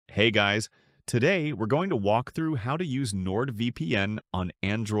Hey guys, today we're going to walk through how to use NordVPN on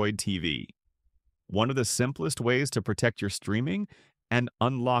Android TV. One of the simplest ways to protect your streaming and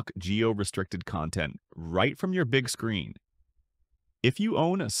unlock geo-restricted content right from your big screen. If you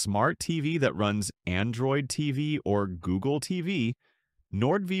own a smart TV that runs Android TV or Google TV,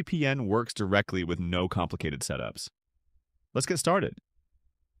 NordVPN works directly with no complicated setups. Let's get started.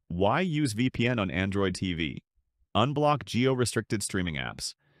 Why use VPN on Android TV? Unblock geo-restricted streaming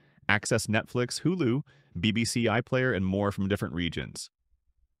apps. Access Netflix, Hulu, BBC iPlayer, and more from different regions.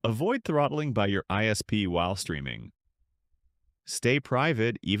 Avoid throttling by your ISP while streaming. Stay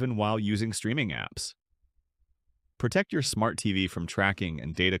private even while using streaming apps. Protect your smart TV from tracking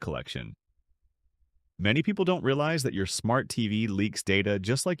and data collection. Many people don't realize that your smart TV leaks data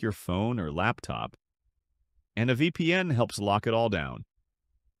just like your phone or laptop, and a VPN helps lock it all down.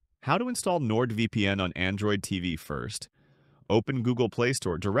 How to install NordVPN on Android TV first. Open Google Play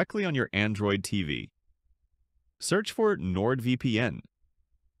Store directly on your Android TV. Search for NordVPN.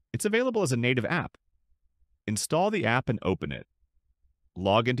 It's available as a native app. Install the app and open it.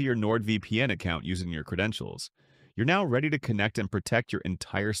 Log into your NordVPN account using your credentials. You're now ready to connect and protect your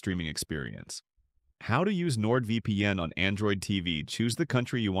entire streaming experience. How to use NordVPN on Android TV. Choose the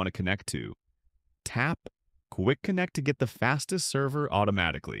country you want to connect to. Tap Quick Connect to get the fastest server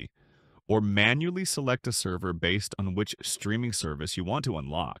automatically, or manually select a server based on which streaming service you want to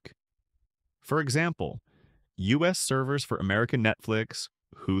unlock. For example, US servers for American Netflix,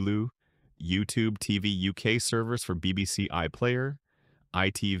 Hulu, YouTube TV UK servers for BBC iPlayer,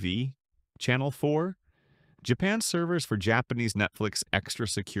 ITV, Channel 4, Japan servers for Japanese Netflix extra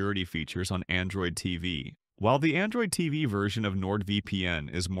security features on Android TV. While the Android TV version of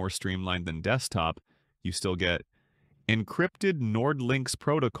NordVPN is more streamlined than desktop, you still get encrypted NordLynx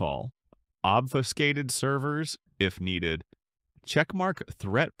protocol, obfuscated servers if needed, checkmark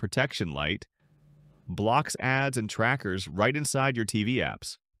threat protection light, blocks ads and trackers right inside your TV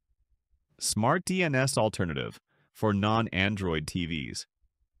apps. Smart DNS alternative for non-Android TVs.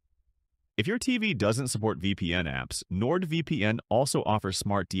 If your TV doesn't support VPN apps, NordVPN also offers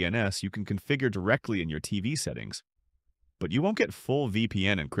smart DNS you can configure directly in your TV settings. But you won't get full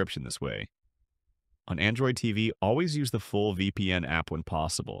VPN encryption this way. On Android TV, always use the full VPN app when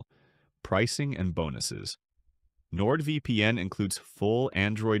possible. Pricing and bonuses. NordVPN includes full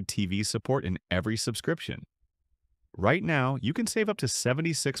Android TV support in every subscription. Right now, you can save up to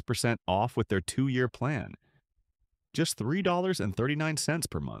 76% off with their 2-year plan. Just $3.39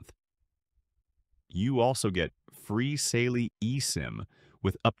 per month. You also get free Sally eSIM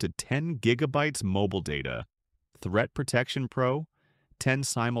with up to 10 gigabytes mobile data, Threat Protection Pro, 10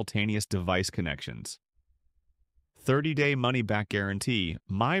 simultaneous device connections. 30-day money-back guarantee.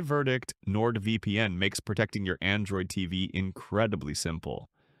 My verdict, NordVPN makes protecting your Android TV incredibly simple.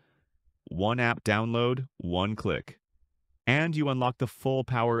 One app download, one click. And you unlock the full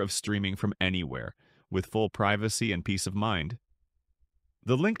power of streaming from anywhere, with full privacy and peace of mind.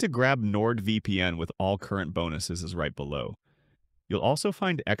 The link to grab NordVPN with all current bonuses is right below. You'll also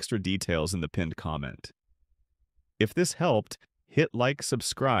find extra details in the pinned comment. If this helped, hit like,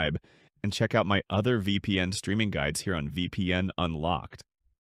 subscribe, and check out my other VPN streaming guides here on VPN Unlocked.